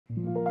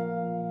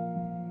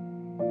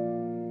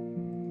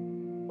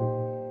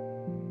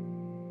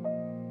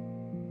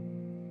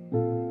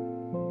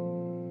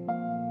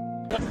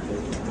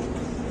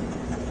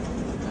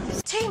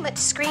Too much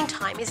screen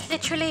time is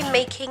literally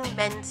making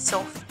men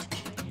soft.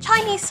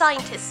 Chinese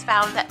scientists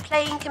found that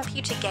playing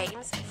computer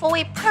games for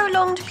a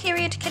prolonged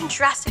period can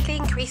drastically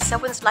increase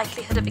someone's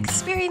likelihood of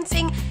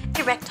experiencing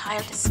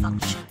erectile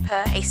dysfunction,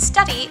 per a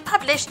study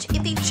published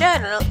in the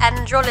journal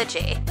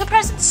Andrology. The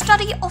present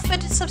study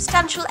offered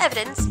substantial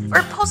evidence for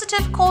a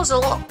positive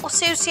causal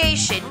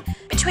association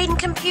between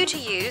computer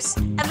use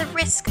and the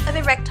risk of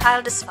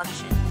erectile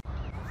dysfunction.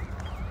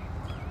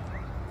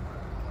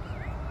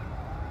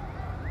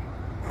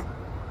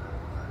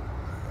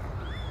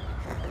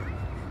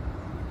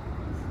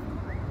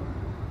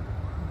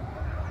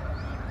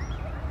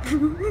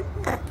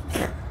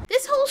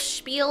 This whole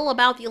spiel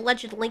about the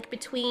alleged link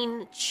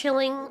between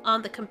chilling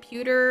on the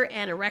computer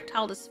and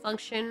erectile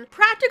dysfunction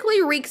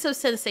practically reeks of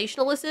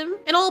sensationalism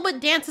and all but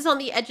dances on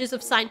the edges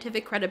of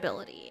scientific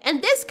credibility.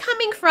 And this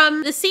coming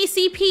from the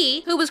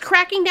CCP, who was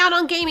cracking down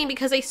on gaming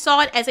because they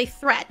saw it as a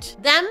threat.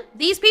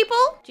 These people?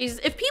 Jesus,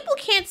 if people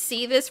can't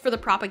see this for the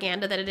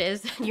propaganda that it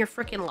is, then you're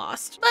freaking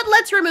lost. But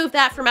let's remove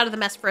that from out of the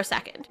mess for a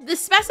second. The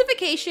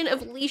specification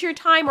of leisure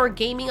time or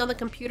gaming on the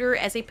computer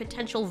as a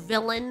potential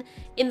villain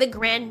in the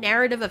grand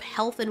narrative of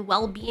health and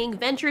well-being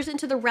ventures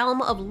into the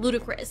realm of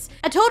ludicrous.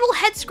 A total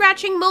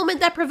head-scratching moment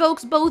that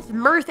provokes both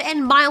mirth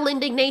and mild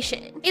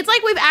indignation. It's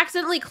like we've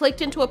accidentally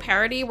clicked into a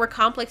parody where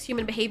complex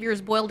human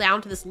behaviors boil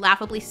down to this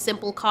laughably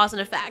simple cause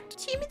and effect.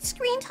 Too much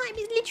screen time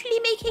is literally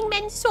making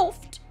men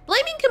soft.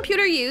 Blaming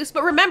computer use,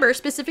 but remember,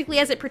 specifically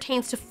as it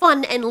pertains to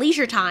fun and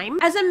leisure time,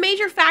 as a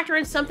major factor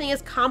in something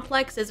as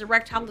complex as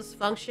erectile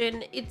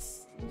dysfunction,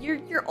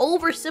 you're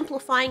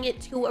oversimplifying it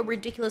to a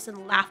ridiculous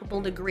and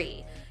laughable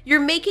degree.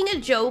 You're making a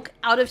joke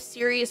out of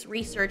serious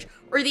research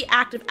or the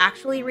act of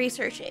actually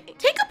researching.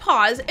 Take a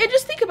pause and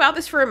just think about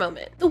this for a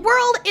moment. The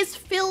world is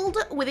filled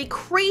with a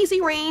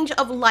crazy range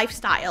of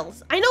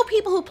lifestyles. I know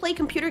people who play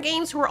computer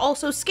games who are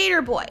also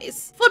skater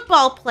boys,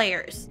 football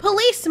players,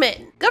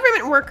 policemen,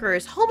 government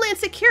workers, homeland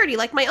security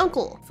like my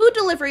uncle, food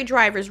delivery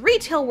drivers,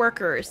 retail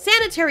workers,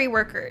 sanitary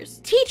workers,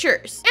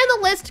 teachers,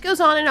 and the list goes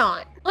on and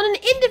on. On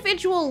an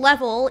individual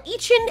level,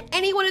 each and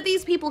any one of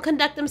these people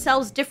conduct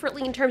themselves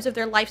differently in terms of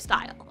their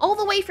lifestyle. All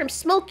the way from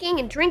smoking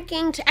and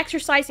drinking to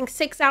exercising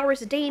 6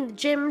 hours a day in the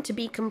gym to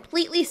be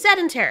completely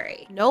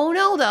sedentary. No,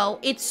 though,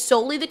 it's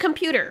solely the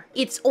computer.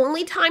 It's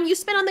only time you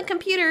spend on the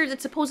computer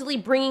that's supposedly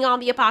bringing on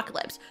the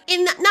apocalypse.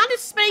 And not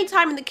just spending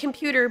time in the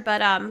computer,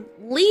 but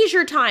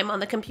leisure time on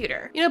the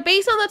computer. You know,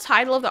 based on the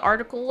title of the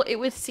article, it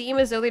would seem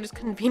as though they just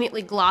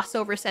conveniently gloss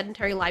over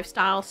sedentary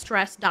lifestyle,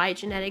 stress, diet,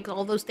 genetics,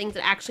 all those things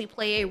that actually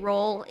play a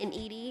role in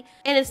ED,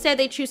 and instead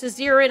they choose to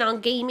zero in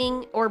on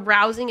gaming or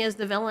browsing as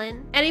the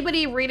villain.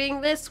 Anybody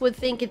reading this would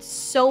think it's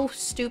so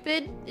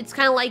stupid. It's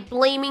kind of like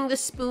blaming the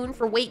spoon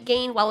for weight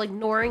gain while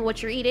ignoring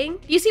what you're eating.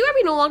 Do you see why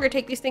we no longer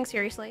take these things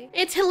seriously?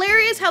 It's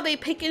hilarious how they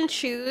pick and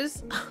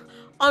choose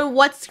on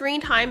what screen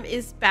time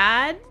is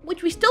bad,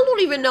 which we still don't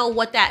even know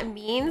what that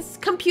means.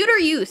 Computer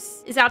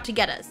use is out to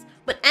get us.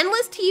 But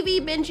endless TV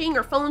binging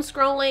or phone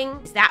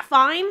scrolling, is that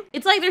fine?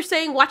 It's like they're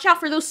saying, watch out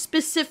for those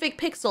specific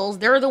pixels.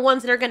 They're the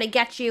ones that are gonna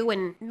get you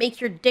and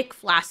make your dick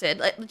flaccid.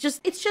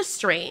 It's just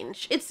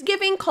strange. It's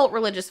giving cult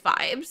religious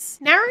vibes.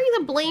 Narrowing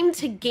the blame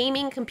to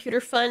gaming computer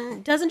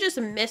fun doesn't just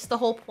miss the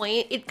whole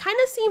point. It kind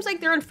of seems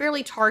like they're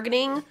unfairly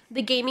targeting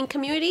the gaming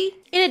community,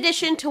 in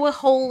addition to a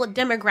whole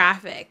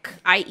demographic,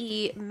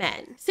 i.e.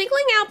 men.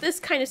 Singling out this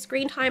kind of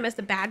screen time as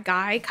the bad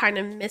guy kind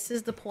of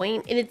misses the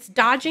point, and it's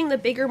dodging the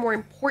bigger, more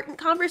important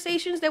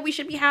conversations that we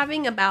should be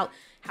having about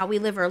how we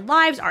live our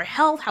lives, our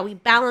health, how we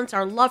balance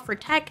our love for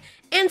tech,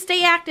 and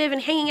stay active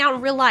and hanging out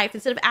in real life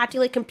instead of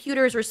acting like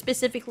computers or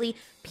specifically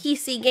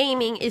PC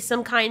gaming is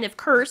some kind of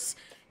curse.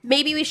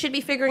 Maybe we should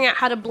be figuring out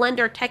how to blend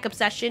our tech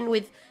obsession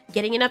with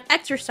getting enough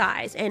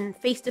exercise and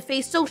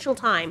face-to-face social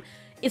time,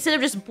 instead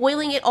of just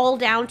boiling it all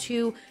down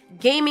to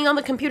gaming on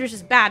the computers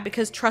is bad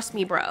because trust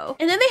me, bro.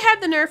 And then they have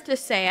the nerve to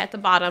say at the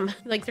bottom,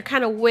 like they're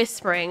kind of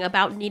whispering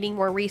about needing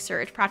more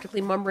research, practically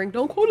mumbling,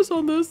 don't quote us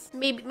on this.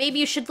 Maybe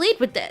you should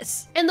lead with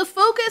this. And the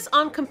focus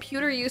on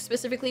computer use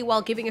specifically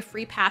while giving a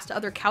free pass to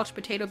other couch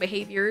potato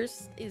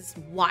behaviors is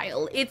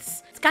wild.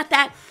 It's got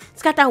that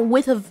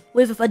whiff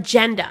of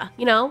agenda,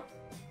 you know?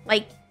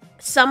 Like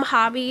some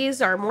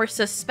hobbies are more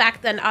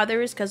suspect than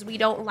others because we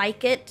don't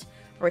like it,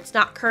 or it's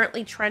not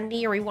currently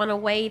trendy, or we want a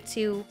way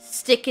to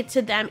stick it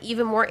to them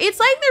even more.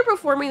 It's like they're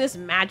performing this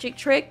magic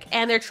trick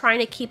and they're trying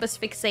to keep us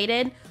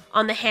fixated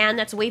on the hand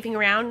that's waving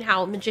around,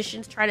 how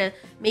magicians try to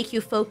make you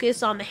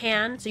focus on the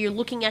hand. So you're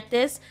looking at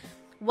this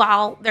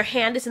while their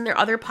hand is in their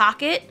other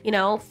pocket, you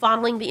know,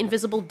 fondling the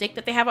invisible dick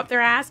that they have up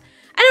their ass.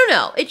 I don't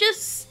know.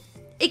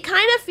 It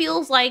kind of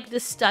feels like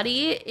this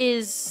study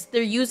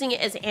they're using it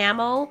as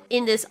ammo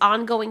in this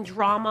ongoing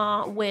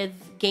drama with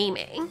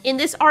gaming. And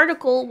this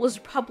article was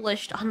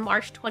published on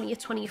March 20th,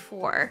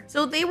 2024.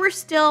 So they were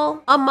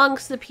still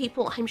amongst the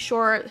people, I'm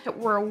sure, that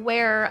were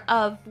aware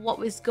of what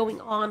was going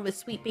on with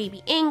Sweet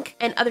Baby Inc.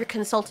 and other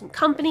consultant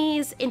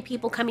companies and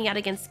people coming out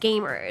against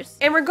gamers.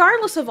 And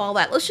regardless of all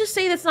that, let's just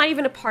say that's not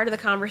even a part of the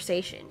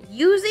conversation.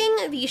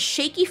 Using these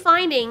shaky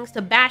findings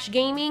to bash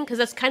gaming, because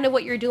that's kind of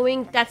what you're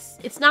doing,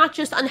 it's not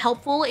just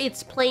unhelpful harmful,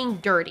 it's playing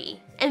dirty.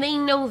 And they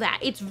know that.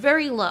 It's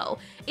very low.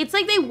 It's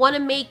like they want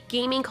to make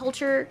gaming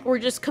culture or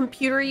just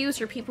computer use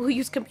or people who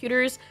use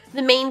computers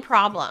the main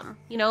problem.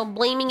 You know,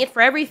 blaming it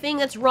for everything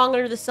that's wrong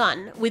under the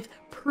sun with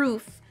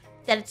proof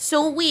that it's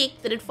so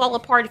weak that it'd fall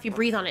apart if you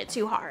breathe on it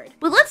too hard.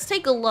 But let's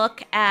take a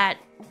look at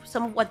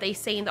some of what they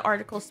say in the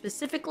article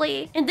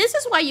specifically. And this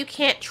is why you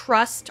can't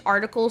trust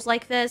articles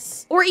like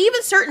this, or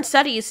even certain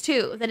studies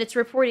too, that it's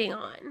reporting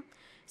on.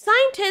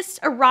 Scientists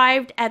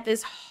arrived at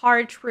this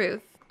hard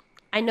truth.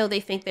 I know they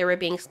think they were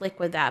being slick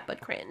with that,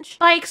 but cringe.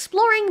 By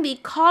exploring the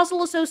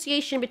causal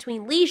association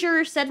between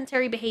leisure,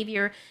 sedentary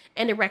behavior,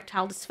 and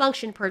erectile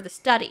dysfunction per the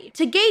study.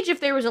 To gauge if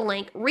there was a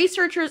link,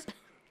 researchers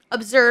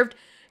observed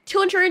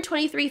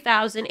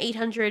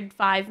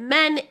 223,805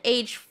 men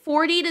aged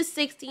 40 to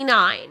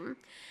 69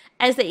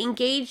 as they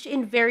engaged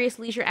in various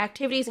leisure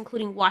activities,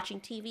 including watching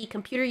TV,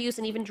 computer use,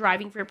 and even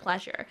driving for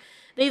pleasure.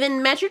 They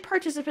then measured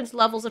participants'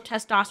 levels of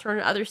testosterone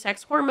and other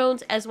sex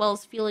hormones, as well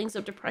as feelings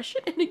of depression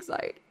and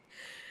anxiety.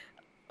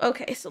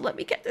 Okay, so let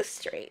me get this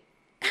straight.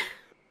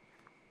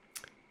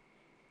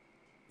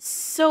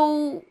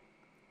 So,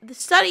 the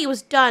study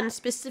was done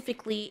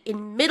specifically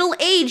in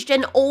middle-aged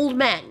and old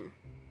men.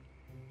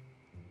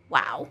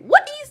 Wow.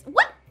 What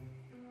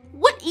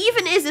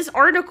even is this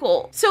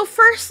article? So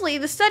firstly,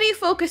 the study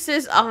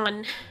focuses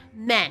on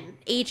men,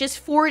 ages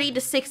 40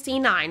 to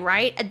 69,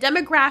 right? A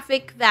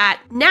demographic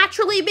that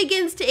naturally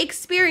begins to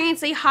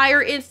experience a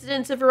higher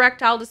incidence of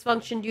erectile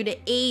dysfunction due to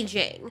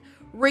aging,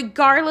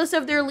 regardless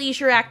of their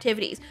leisure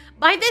activities.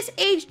 By this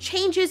age,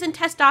 changes in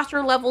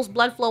testosterone levels,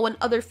 blood flow, and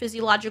other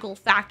physiological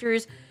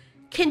factors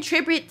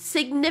contribute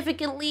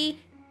significantly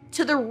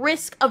to the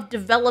risk of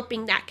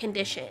developing that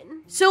condition.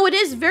 So it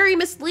is very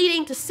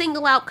misleading to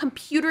single out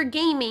computer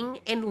gaming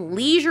and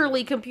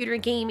leisurely computer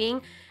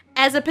gaming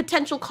as a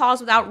potential cause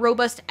without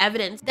robust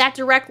evidence that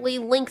directly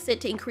links it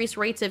to increased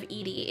rates of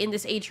ED in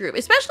this age group,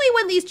 especially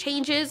when these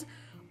changes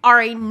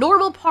are a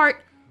normal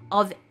part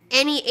of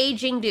any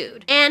aging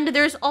dude. And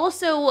there's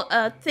also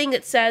a thing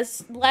that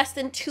says less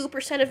than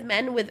 2% of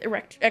men with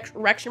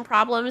erection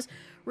problems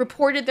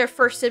reported their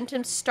first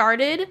symptoms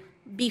started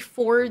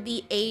before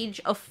the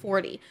age of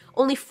 40.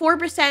 Only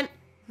 4%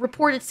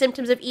 reported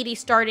symptoms of ED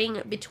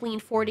starting between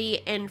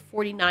 40 and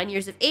 49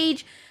 years of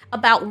age.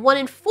 About 1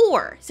 in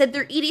 4 said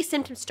their ED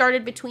symptoms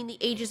started between the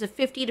ages of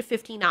 50 to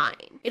 59.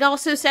 It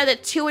also said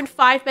that 2 in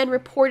 5 men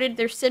reported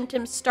their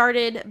symptoms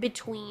started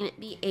between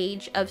the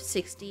age of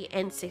 60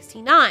 and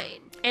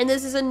 69. And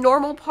this is a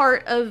normal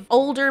part of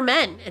older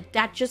men.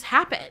 That just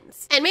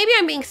happens. And maybe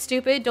I'm being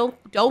stupid,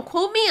 don't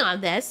quote me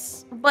on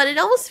this, but it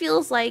almost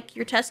feels like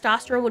your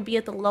testosterone would be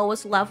at the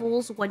lowest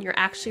levels when you're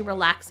actually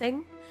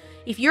relaxing.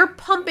 If you're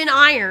pumping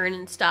iron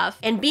and stuff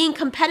and being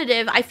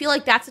competitive, I feel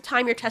like that's the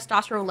time your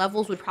testosterone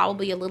levels would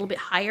probably be a little bit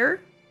higher.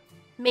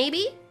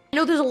 Maybe? I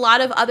know there's a lot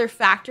of other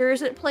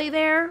factors at play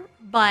there,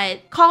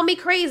 but call me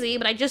crazy,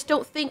 but I just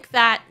don't think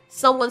that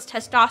someone's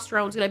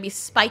testosterone is going to be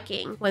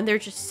spiking when they're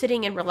just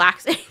sitting and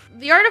relaxing.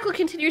 The article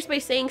continues by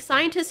saying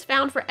scientists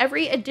found for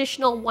every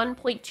additional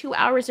 1.2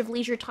 hours of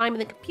leisure time in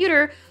the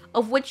computer,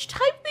 of which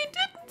type they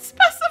didn't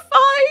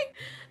specify,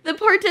 the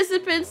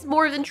participants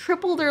more than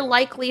triple their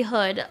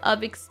likelihood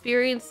of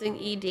experiencing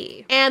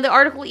ED. And the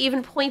article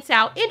even points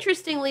out,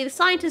 interestingly, the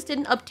scientists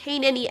didn't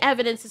obtain any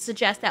evidence to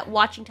suggest that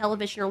watching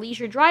television or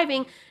leisure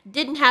driving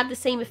didn't have the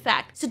same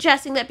effect,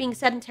 suggesting that being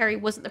sedentary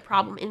wasn't the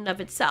problem in and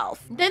of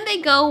itself. Then they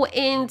go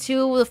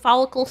into the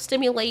follicle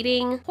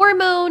stimulating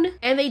hormone,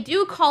 and they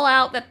do call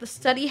out that the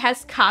study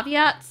has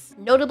caveats,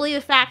 notably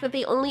the fact that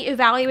they only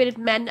evaluated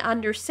men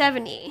under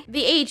 70,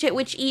 the age at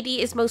which ED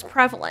is most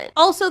prevalent.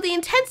 Also, the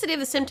intensity of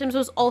the symptoms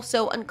was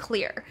also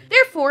unclear.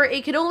 Therefore,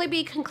 it could only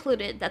be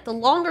concluded that the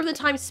longer the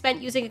time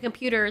spent using a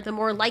computer, the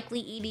more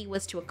likely ED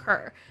was to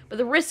occur. But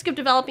the risk of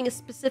developing a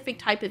specific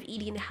type of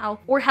ED and how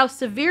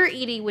severe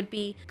ED would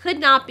be could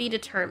not be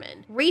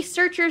determined.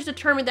 Researchers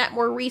determined that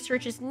more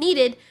research is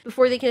needed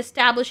before they can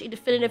establish a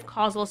definitive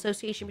causal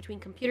association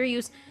between computer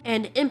use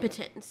and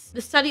impotence.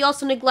 The study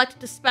also neglected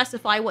to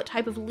specify what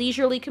type of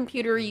leisurely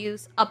computer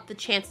use upped the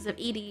chances of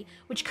ED,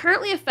 which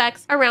currently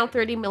affects around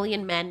 30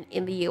 million men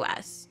in the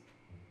US.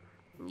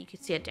 You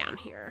can see it down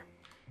here.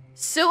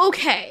 So,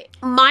 okay,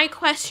 my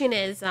question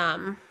is,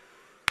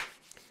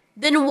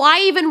 then why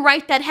even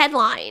write that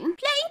headline?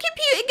 Playing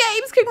computer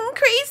games can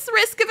increase the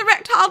risk of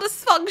erectile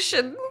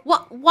dysfunction.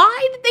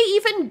 Why did they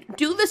even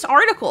do this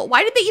article?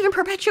 Why did they even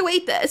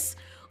perpetuate this?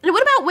 And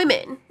what about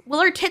women? Will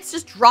our tits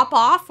just drop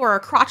off, or our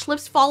crotch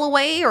lips fall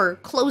away or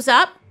close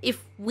up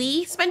if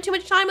we spend too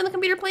much time on the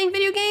computer playing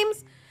video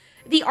games?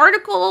 The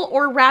article,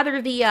 or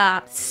rather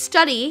the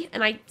study,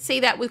 and I say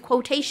that with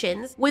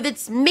quotations, with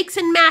its mix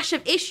and mash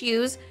of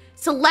issues,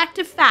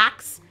 selective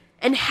facts,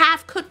 and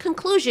half-cooked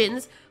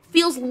conclusions,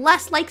 feels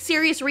less like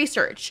serious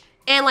research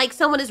and like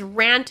someone is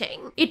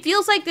ranting. It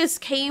feels like this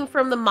came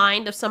from the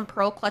mind of some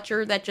pearl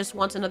clutcher that just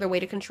wants another way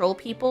to control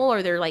people,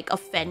 or they're like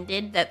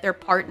offended that their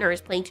partner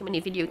is playing too many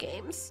video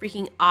games.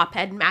 Freaking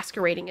op-ed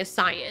masquerading as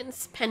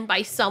science, penned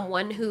by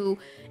someone who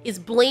is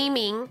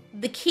blaming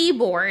the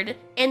keyboard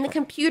and the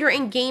computer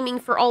and gaming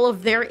for all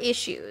of their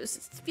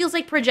issues. It feels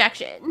like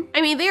projection.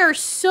 I mean, there are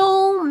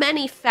so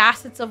many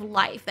facets of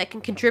life that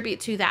can contribute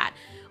to that.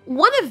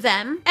 One of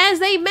them, as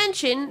they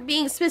mention,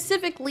 being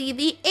specifically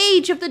the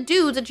age of the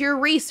dudes that you're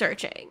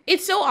researching.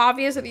 It's so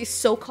obvious that these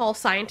so-called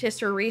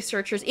scientists or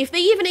researchers, if they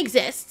even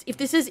exist, if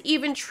this is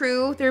even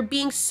true, they're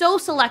being so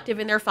selective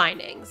in their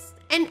findings.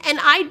 And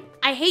I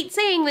hate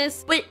saying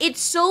this, but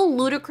it's so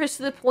ludicrous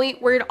to the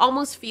point where it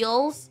almost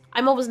feels,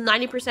 I'm almost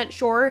 90%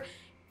 sure,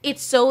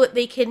 it's so that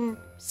they can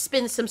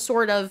spin some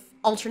sort of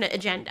alternate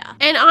agenda.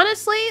 And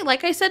honestly,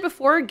 like I said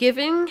before,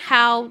 given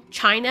how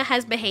China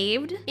has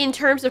behaved in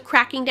terms of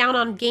cracking down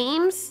on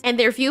games and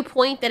their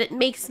viewpoint that it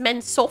makes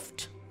men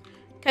soft,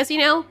 because, you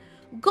know,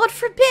 God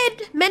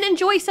forbid men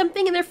enjoy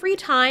something in their free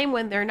time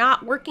when they're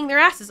not working their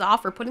asses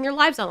off or putting their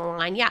lives on the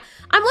line. Yeah,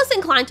 I'm less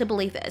inclined to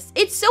believe this.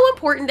 It's so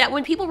important that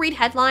when people read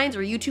headlines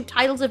or YouTube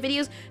titles of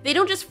videos, they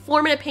don't just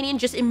form an opinion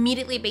just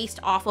immediately based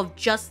off of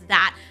just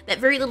that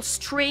very little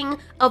string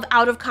of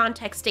out of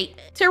context statement.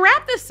 To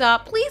wrap this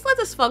up, please let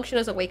this function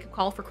as a wake-up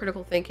call for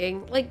critical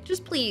thinking. Like,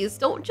 just please,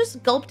 don't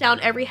just gulp down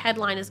every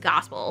headline as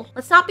gospel.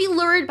 Let's not be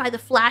lured by the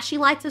flashy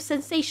lights of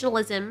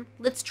sensationalism.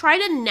 Let's try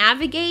to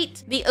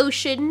navigate the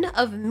ocean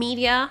of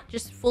media,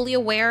 just fully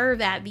aware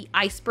that the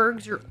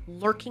icebergs are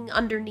lurking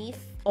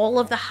underneath all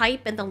of the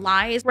hype and the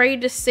lies, ready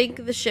to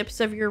sink the ships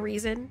of your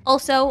reason.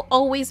 Also,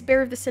 always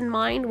bear this in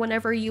mind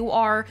whenever you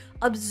are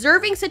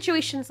observing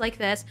situations like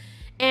this,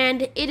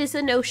 and it is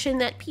a notion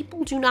that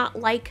people do not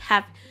like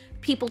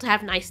people to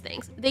have nice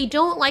things. They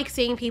don't like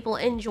seeing people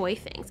enjoy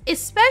things,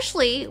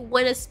 especially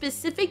when a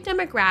specific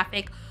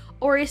demographic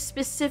or a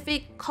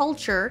specific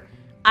culture,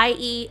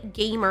 i.e.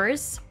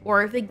 gamers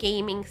or the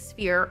gaming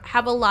sphere,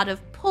 have a lot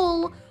of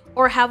pull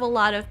or have a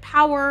lot of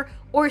power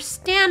or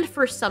stand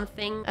for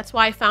something. That's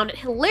why I found it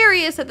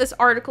hilarious that this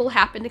article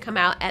happened to come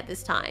out at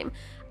this time.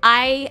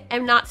 I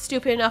am not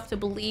stupid enough to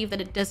believe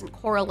that it doesn't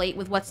correlate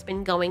with what's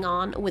been going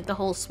on with the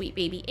whole Sweet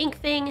Baby Inc.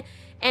 thing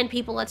and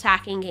people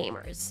attacking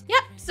gamers.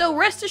 Yep, so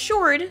rest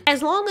assured,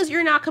 as long as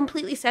you're not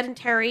completely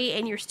sedentary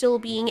and you're still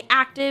being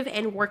active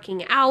and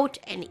working out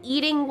and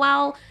eating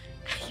well,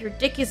 your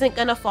dick isn't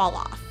gonna fall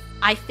off.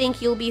 I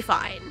think you'll be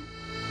fine.